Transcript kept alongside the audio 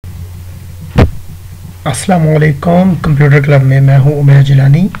अस्सलामुअलैकुम। Computer club में मैं हूं उमर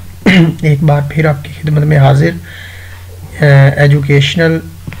जिलानी। एक बार फिर आपकी खिदमत में हाजिर। एजुकेशनल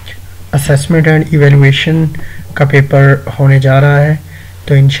असेसमेंट एंड इवैल्यूएशन का पेपर होने जा रहा है,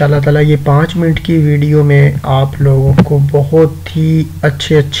 तो इंशाल्लाह ताला ये 5 मिनट की वीडियो में आप लोगों को बहुत ही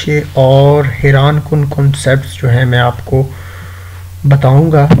अच्छे और हैरान कुन कॉन्सेप्ट्स जो हैं मैं आपको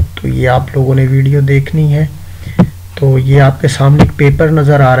बताऊंगा। तो ये आप लोगों ने वीडियो देखनी है। तो ये आपके सामने एक पेपर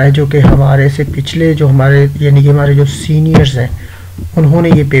नज़र आ रहा है जो कि हमारे से पिछले जो हमारे यानी कि हमारे जो सीनियर्स हैं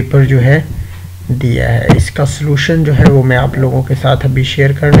उन्होंने ये पेपर जो है दिया है। इसका सलूशन जो है वो मैं आप लोगों के साथ अभी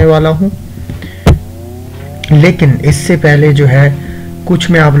शेयर करने वाला हूँ, लेकिन इससे पहले जो है कुछ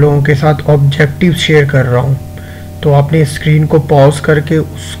मैं आप लोगों के साथ ऑब्जेक्टिव शेयर कर रहा हूँ। तो आपने स्क्रीन को पॉज करके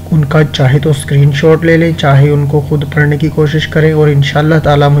उनका चाहे तो स्क्रीनशॉट ले लें, चाहे उनको खुद पढ़ने की कोशिश करें, और इंशाल्लाह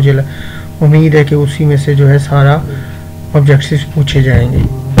ताला मुझे उम्मीद है कि उसी में से जो है सारा ऑब्जेक्टिव्स पूछे जाएंगे।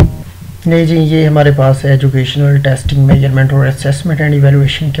 नहीं जी, ये हमारे पास एजुकेशनल टेस्टिंग मेजरमेंट और असेसमेंट एंड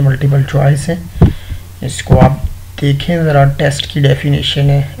इवैल्यूएशन के मल्टीपल चॉइस हैं। इसको आप देखें ज़रा। टेस्ट की डेफिनेशन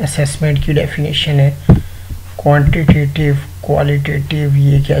है, असेसमेंट की डेफिनेशन है, क्वांटिटेटिव, क्वालिटेटिव,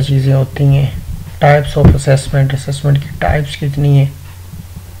 ये क्या चीज़ें होती हैं, टाइप्स ऑफ असेसमेंट, असेसमेंट की टाइप्स कितनी हैं,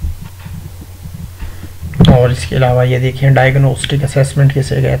 और इसके अलावा ये देखें डायग्नोस्टिक असेसमेंट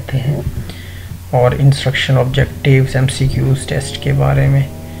किसे कहते हैं, और इंस्ट्रक्शन ऑब्जेक्टिव्स, MCQs टेस्ट के बारे में,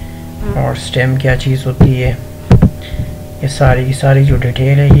 और स्टेम क्या चीज़ होती है। ये सारी की सारी जो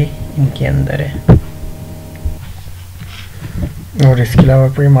डिटेल है ये इनके अंदर है। और इसके अलावा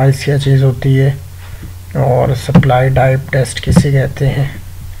प्रीमाइस क्या चीज़ होती है, और सप्लाई टाइप टेस्ट किसे कहते हैं,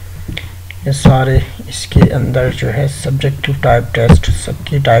 ये सारे इसके अंदर जो है। सब्जेक्टिव टाइप टेस्ट,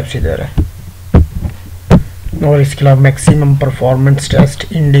 सबकी टाइप्स इधर है। और इसके अलावा maximum performance test,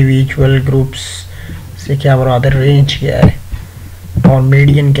 individual groups से क्या मुराद है, रेंज क्या है, और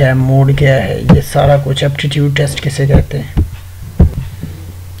मीडियन क्या है, मोड क्या है, ये सारा कुछ। एप्टीट्यूड टेस्ट किसे कहते हैं।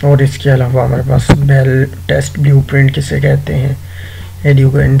 और इसके अलावा हमारे पास बेल टेस्ट, ब्लूप्रिंट किसे कहते हैं,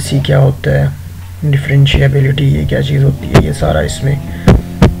 एडुकेंसी क्या होता है, डिफरेंशिएबिलिटी ये क्या चीज़ होती है, ये सारा इसमें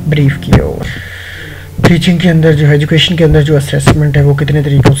ब्रीफ किया हुआ। टीचिंग के अंदर जो एजुकेशन के अंदर जो असेसमेंट है वो कितने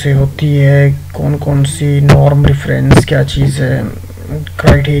तरीक़ों से होती है, कौन कौन सी, नॉर्म रेफरेंस क्या चीज़ है,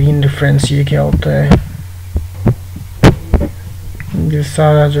 क्राइटेरियन रेफरेंस ये क्या होता है, ये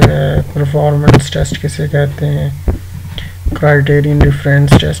सारा जो है। परफॉर्मेंस टेस्ट किसे कहते हैं, क्राइटेरियन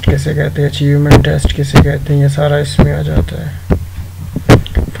रेफरेंस टेस्ट किसे कहते हैं, अचीवमेंट टेस्ट किसे कहते हैं, ये सारा इसमें आ जाता है।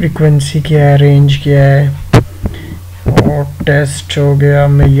 फ्रीक्वेंसी क्या है, रेंज क्या है, और टेस्ट हो गया,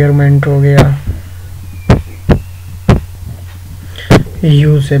 मेजरमेंट हो गया,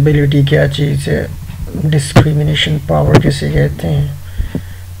 यूजेबिलिटी क्या चीज़ है, डिस्क्रिमिनेशन पावर किसे कहते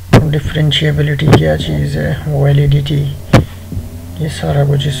हैं, डिफरेंशिएबिलिटी क्या चीज़ है, वैलिडिटी, ये सारा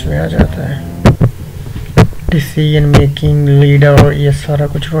कुछ इसमें आ जाता है। डिसीजन मेकिंग, लीडर, ये सारा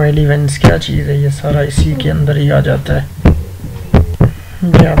कुछ। रेलेवेंस क्या चीज़ है, ये सारा इसी के अंदर ही आ जाता है।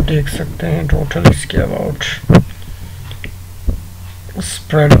 ये आप देख सकते हैं टोटल इसके अबाउट।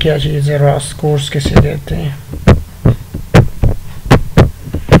 स्प्रेड क्या चीज़ है, रॉस स्कोर्स किसे कहते हैं,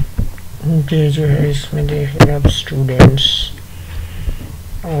 ये जो है इसमें देखेंगे आप स्टूडेंट्स,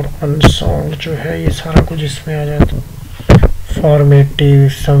 और अनसॉल्व जो है ये सारा कुछ इसमें आ जाता है। Formative,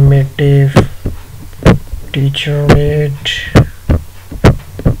 summative, teacher made,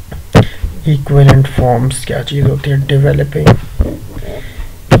 equivalent forms क्या चीज़ होती है, डेवलपिंग,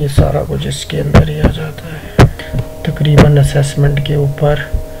 ये सारा कुछ इसके अंदर ही आ जाता है। तकरीबन असेसमेंट के ऊपर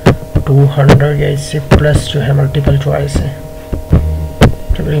 200 या इससे प्लस जो है मल्टीपल चॉइस है,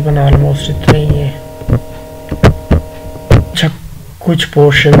 तकरीबन ऑलमोस्ट इतना ही है। अच्छा, कुछ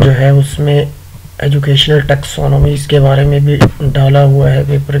पोर्शन जो है उसमें एजुकेशनल टैक्सोनॉमीज़ के बारे में भी डाला हुआ है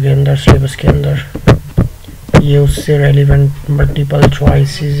पेपर के अंदर, सिलेबस के अंदर। ये उससे रेलिवेंट मल्टीपल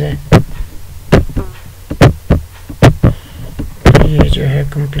चॉइसेस हैं। ये जो है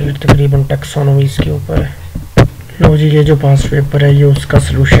कंप्लीट तकरीबन टैक्सोनॉमीज़ के ऊपर है। लो जी, ये जो पास पेपर है ये उसका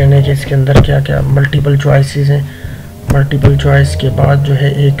सलूशन है कि इसके अंदर क्या क्या मल्टीपल चॉइसेस हैं। मल्टीपल चॉइस के बाद जो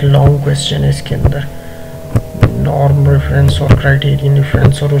है एक लॉन्ग क्वेश्चन है इसके अंदर, नॉर्म रेफरेंस और क्राइटेरियन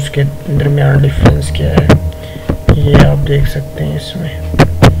रेफरेंस, और उसके दरमियान डिफरेंस क्या है ये आप देख सकते हैं इसमें।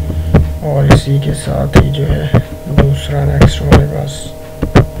 और इसी के साथ ही जो है दूसरा नेक्स्ट हमारे पास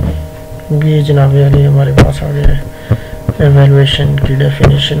ये जनाब वाली हमारे पास आ गया है एवेल्यूएशन की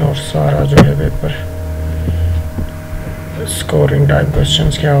डेफिनेशन और सारा जो है पेपर। स्कोरिंग टाइप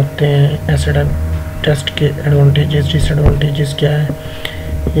क्वेश्चंस क्या होते हैं, ऐसे टाइप टेस्ट के एडवांटेजेस, डिसएडवांटेजेस क्या है,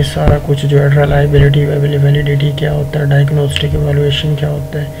 ये सारा कुछ जो है। रिलायबिलिटी, वैलिडिटी क्या होता है, डायग्नोस्टिक एवेल्यूएशन क्या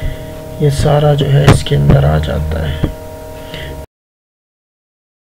होता है, ये सारा जो है इसके अंदर आ जाता है।